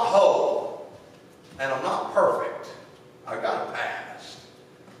 I'm not whole, and I'm not perfect. I've got a past.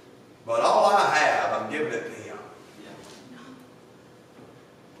 But all I have, I'm giving it to Him.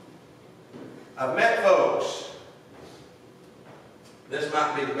 I've met folks, this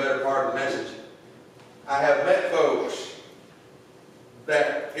might be the better part of the message. I have met folks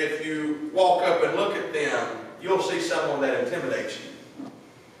that if you walk up and look at them, you'll see someone that intimidates you.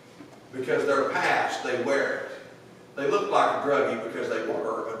 Because their past, they wear it. They look like a druggie because they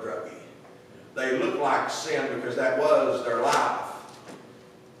were a druggie. They look like sin because that was their life.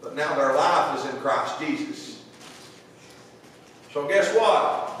 But now their life is in Christ Jesus. So guess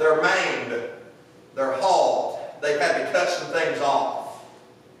what? They're maimed. They're hauled. They've had to cut some things off.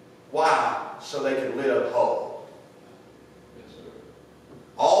 Why? So they can live whole.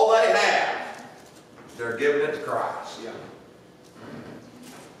 All they have, they're giving it to Christ. Yeah.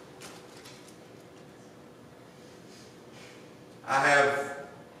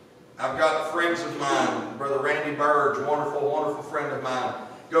 I've got friends of mine, Brother Randy Burge, wonderful, wonderful friend of mine,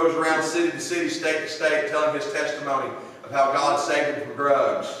 goes around city to city, state to state, telling his testimony of how God saved him from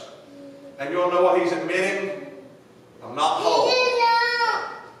drugs. And you want to know what he's admitting? I'm not whole.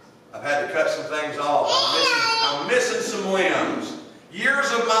 I've had to cut some things off. I'm missing some limbs.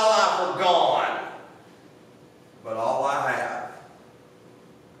 Years of my life are gone. But all I have,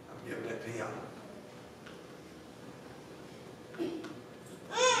 I'm giving it to Him.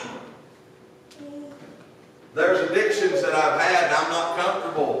 There's addictions that I've had, and I'm not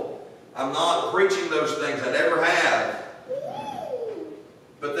I'm not preaching those things. I never have.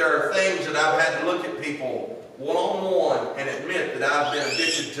 But there are things that I've had to look at people one-on-one and admit that I've been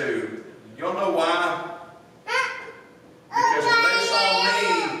addicted to. You don't know why? Because when they saw me,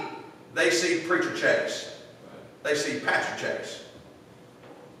 they see Preacher Chase. They see Pastor Chase.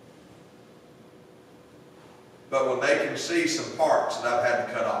 But when they can see some parts that I've had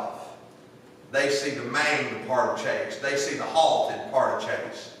to cut off, they see the maimed part of Chase. They see the halted part of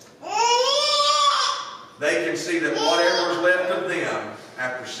Chase. They can see that whatever is left of them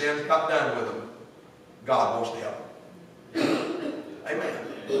after sin's got done with them, God wants to help them. Amen.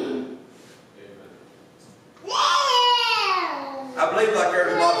 I believe like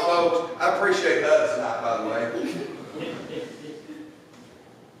there's a lot of folks. I appreciate HUD tonight, by the way.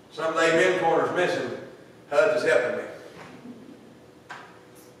 Some of the amen corners missing. HUD is helping me.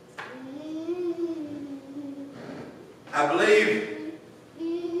 I believe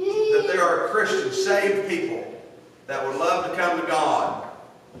that there are Christian, saved people that would love to come to God,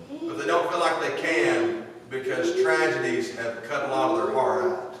 but they don't feel like they can because tragedies have cut a lot of their heart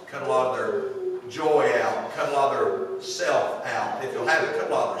out, cut a lot of their joy out, cut a lot of their self out. If you'll have it, cut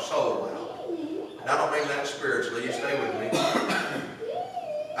a lot of their soul out. And I don't mean that spiritually. You stay with me.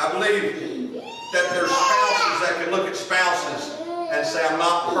 I believe that there's spouses that can look at spouses and say, I'm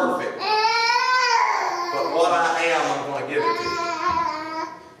not perfect, but what I am, I'm going to give it to you.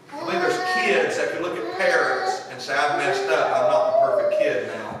 I believe there's kids that can look at parents and say, I've messed up, I'm not the perfect kid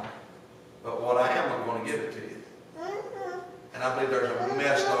now, but what I am, I'm going to give it to you. And I believe there's a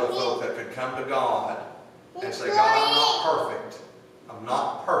mess load of folk that could come to God and say, God, I'm not perfect. I'm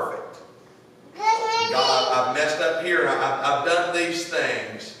not perfect. God, I've messed up here, and I've done these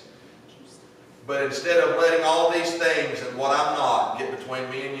things. But instead of letting all these things and what I'm not get between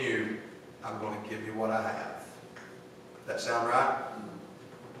me and you, I'm going to give you what I have. That sound right?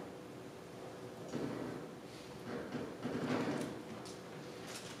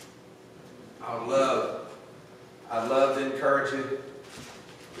 I'd love to encourage you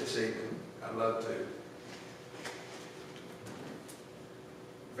this evening. I'd love to. If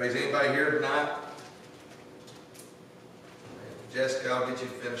there's anybody here tonight, Jessica, I'll get you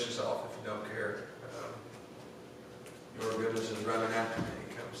to finish this off if you don't care. Your goodness is running after me.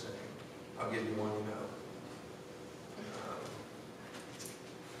 Come sing. I'll give you one you know.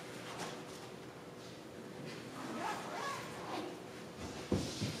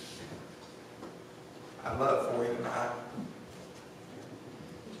 I'd love for you tonight.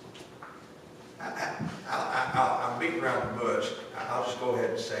 I'm beating around the bush. I'll just go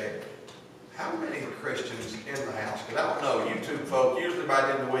ahead and say it. How many Christians in the house? Because I don't know, YouTube folk, usually by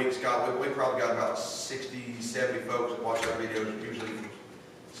the end of the week, we probably got about 60, 70 folks that watch our videos, usually from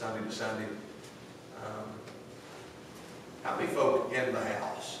Sunday to Sunday. How many folk in the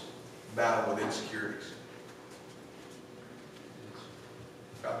house battle with insecurities?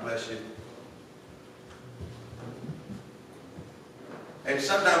 God bless you. And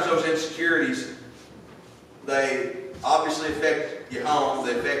sometimes those insecurities, they obviously affect your home,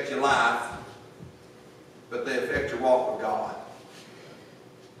 they affect your life, but they affect your walk with God.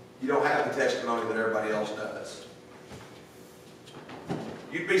 You don't have the testimony that everybody else does.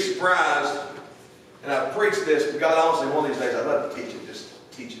 You'd be surprised, and I've preached this, but God honestly, one of these days, I'd love to teach it, just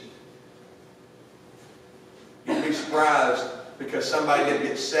teach it. You'd be surprised because somebody didn't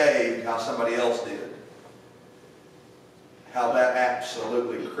get saved how somebody else did. How that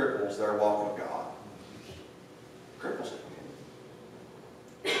absolutely cripples their walk with God. Cripples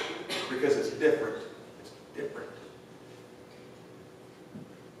it. Because it's different. It's different.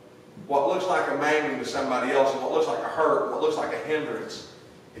 What looks like a maiming to somebody else, and what looks like a hurt, what looks like a hindrance,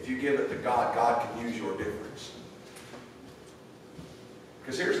 if you give it to God, God can use your difference.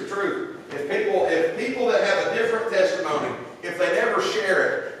 Because here's the truth. If people that have a different testimony, if they never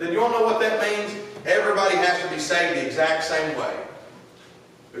share it, then you all know what that means? Everybody has to be saved the exact same way.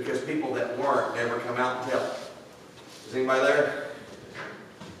 Because people that weren't never come out and tell it. Is anybody there?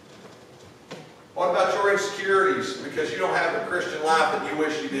 What about your insecurities? Because you don't have the Christian life that you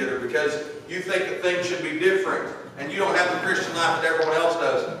wish you did, or because you think that things should be different, and you don't have the Christian life that everyone else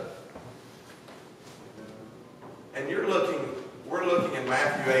does. And we're looking in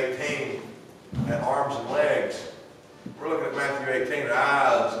Matthew 18 at arms and legs. We're looking at Matthew 18 at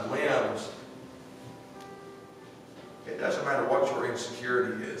eyes and limbs. It doesn't matter what your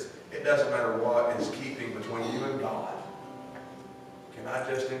insecurity is. It doesn't matter what is keeping between you and God. Can I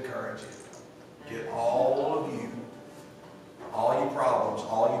just encourage you? Get all of you, all your problems,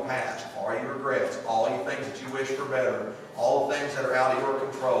 all your past, all your regrets, all your things that you wish for better, all the things that are out of your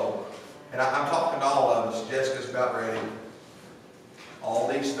control. And I'm talking to all of us. Jessica's about ready. all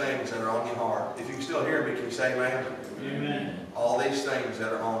these things that are on your heart. If you can still hear me, can you say amen? Amen. All these things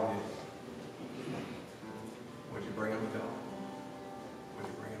that are on you, would you bring them to God? Would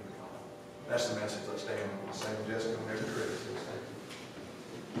you bring them to God? That's the message. Let's stand and sing Jessica whenever you're ready.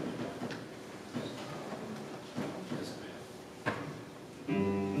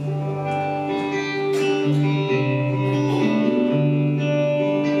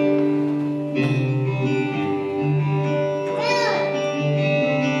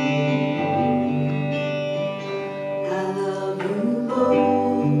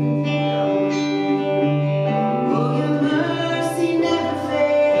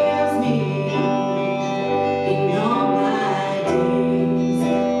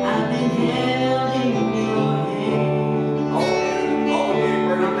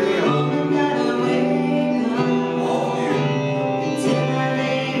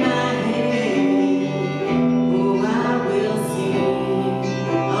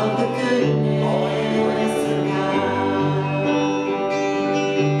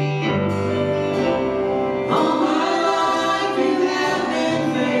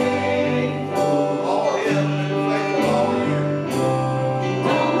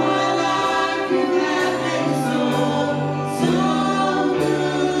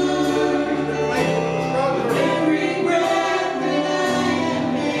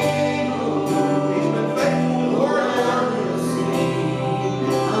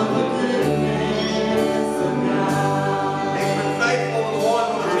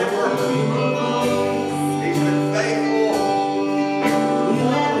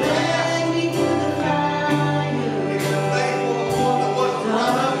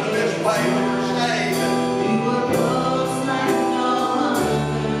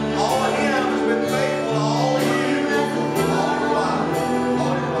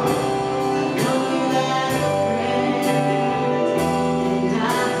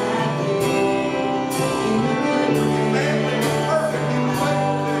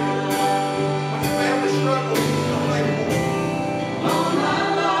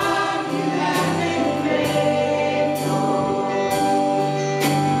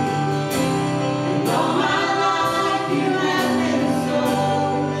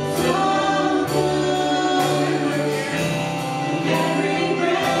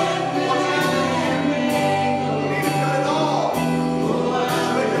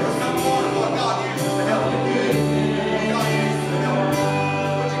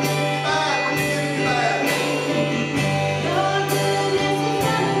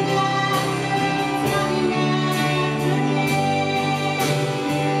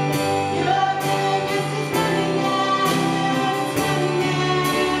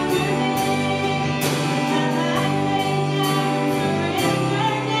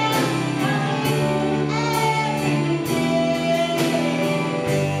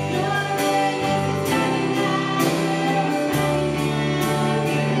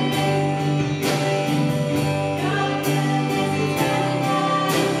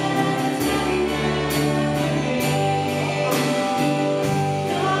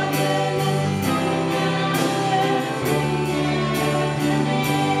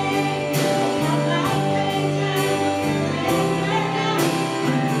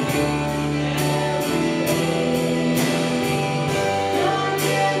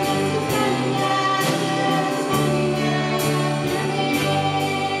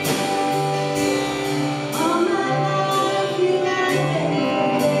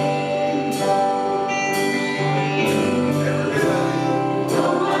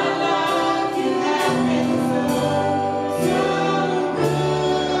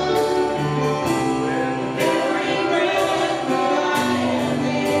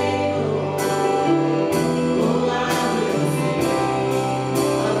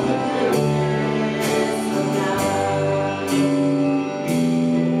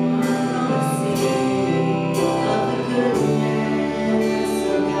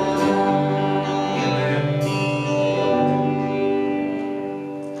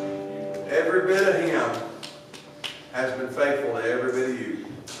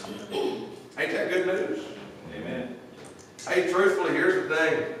 Hey, truthfully, here's the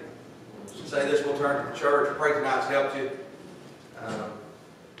thing. Say this, we'll turn to the church. Pray tonight's helped you.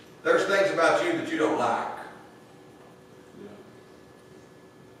 There's things about you that you don't like.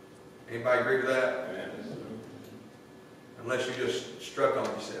 Anybody agree with that? Unless you just struck on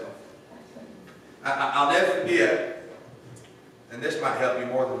yourself. I'll never forget, and this might help you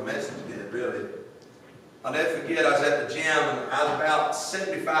more than the message did, really. I'll never forget, I was at the gym, and I was about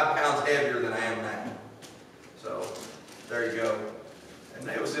 75 pounds heavier than I am now. So, there you go. And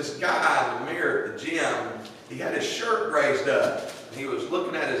there was this guy in the mirror at the gym. He had his shirt raised up. and he was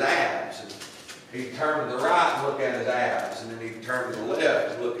looking at his abs. And he'd turn to the right and look at his abs, and then he'd turn to the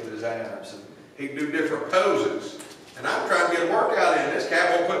left and look at his abs. And he'd do different poses. And I'm trying to get a workout in. This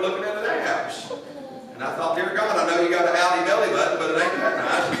cat won't quit looking at his abs. And I thought, dear God, I know you got an outie belly button, but it ain't that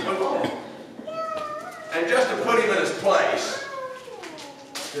nice. Let's move on. And just to put him in his place,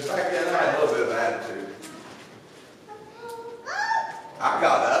 because back then I had a little bit of attitude. I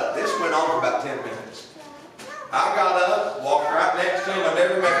got up. This went on for about 10 minutes. I got up, walked right next to him. I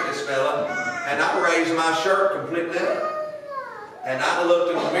never met this fella. And I raised my shirt completely up. And I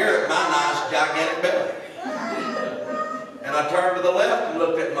looked in the mirror at my nice, gigantic belly. And I turned to the left and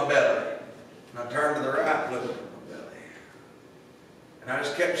looked at my belly. And I turned to the right and looked at my belly. And I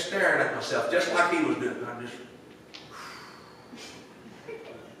just kept staring at myself, just like he was doing.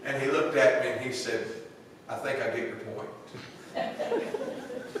 And he looked at me and he said, I think I get your point.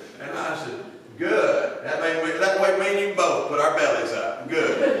 And I said, good. That way me and you both put our bellies up.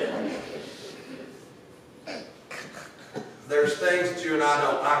 Good. There's things that you and I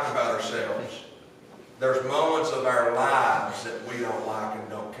don't like about ourselves. There's moments of our lives that we don't like and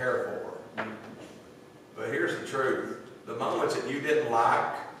don't care for. But here's the truth. The moments that you didn't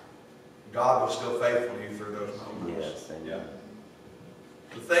like, God was still faithful to you through those moments. Yes, amen.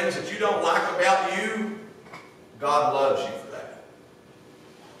 The things that you don't like about you, God loves you for that.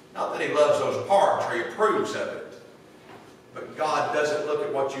 Not that He loves those parts or He approves of it. But God doesn't look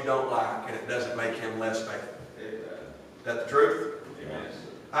at what you don't like and it doesn't make Him less faithful. Is that the truth? Yes.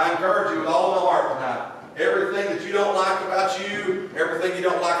 I encourage you with all my heart tonight. Everything that you don't like about you, everything you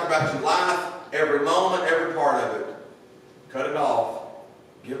don't like about your life, every moment, every part of it, cut it off,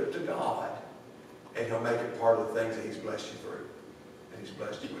 give it to God, and He'll make it part of the things that He's blessed you through. And He's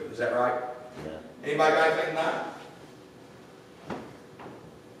blessed you with. Is that right? Yeah. Anybody got anything tonight?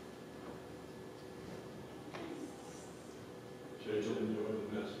 Church, I enjoyed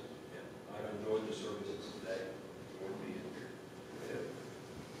the message. I've enjoyed the services today. Lord be in here.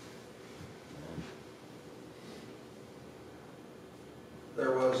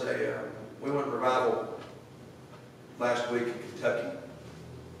 There was we went to revival last week in Kentucky,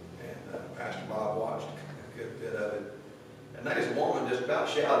 and Pastor Bob watched a good bit of it. And there's a woman just about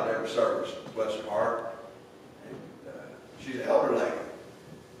shouted every service, bless her heart. And she's an elder lady.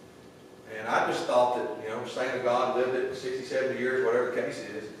 And I just thought that, saint of God, lived it 60, 70 years, whatever the case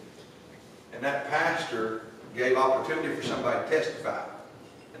is. And that pastor gave opportunity for somebody to testify.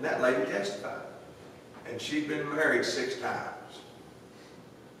 And that lady testified. And she'd been married 6 times.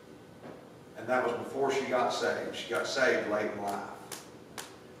 And that was before she got saved. She got saved late in life.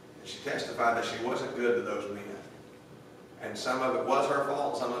 And she testified that she wasn't good to those men. And some of it was her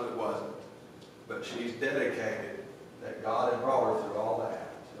fault, some of it wasn't. But she's dedicated that God had brought her through all that.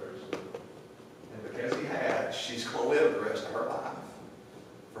 And because He had, she's going to live the rest of her life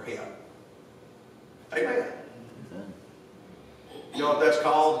for Him. Amen. Amen. You know what that's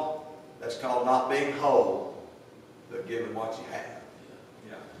called? That's called not being whole, but giving what you have.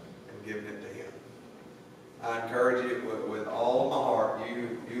 And giving it to Him. I encourage you with all of my heart.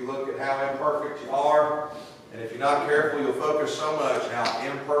 You look at how imperfect you are, and if you're not careful, you'll focus so much how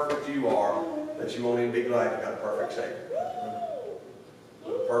imperfect you are that you won't even be glad you got a perfect Savior.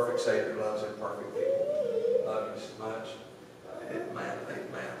 The perfect Savior loves imperfect people. Love you so much. Amen,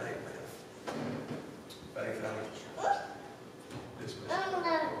 amen, amen. Faith, honey. Dismiss. Go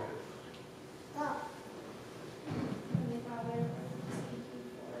ahead. Heavenly Father, thank you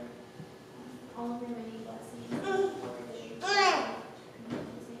for all of your many blessings, for the thank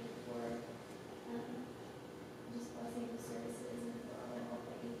you for just blessing the services and for all the help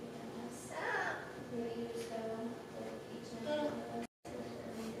that you've given us. Pray that you just go with each and every one of us for the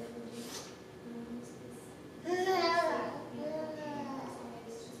remainder of the week.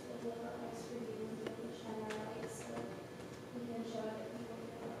 Just deliver us for you and really shine our light so we can show other people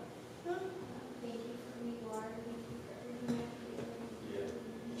your love. Thank you for who you are. Thank you for everything that you do.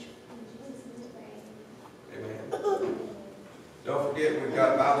 In Jesus' name we pray. Amen. Don't forget, we've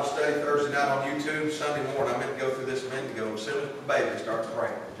got Bible study Thursday night on YouTube, Sunday morning. I meant to go through this a minute ago. As soon as the baby starts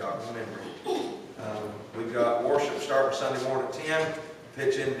praying, jog my memory. We've got worship starting Sunday morning at 10.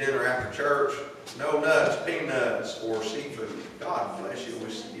 Pitch in dinner after church. No nuts, peanuts, or seafood. God bless you. We'll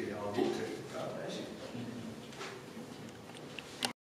see you on YouTube.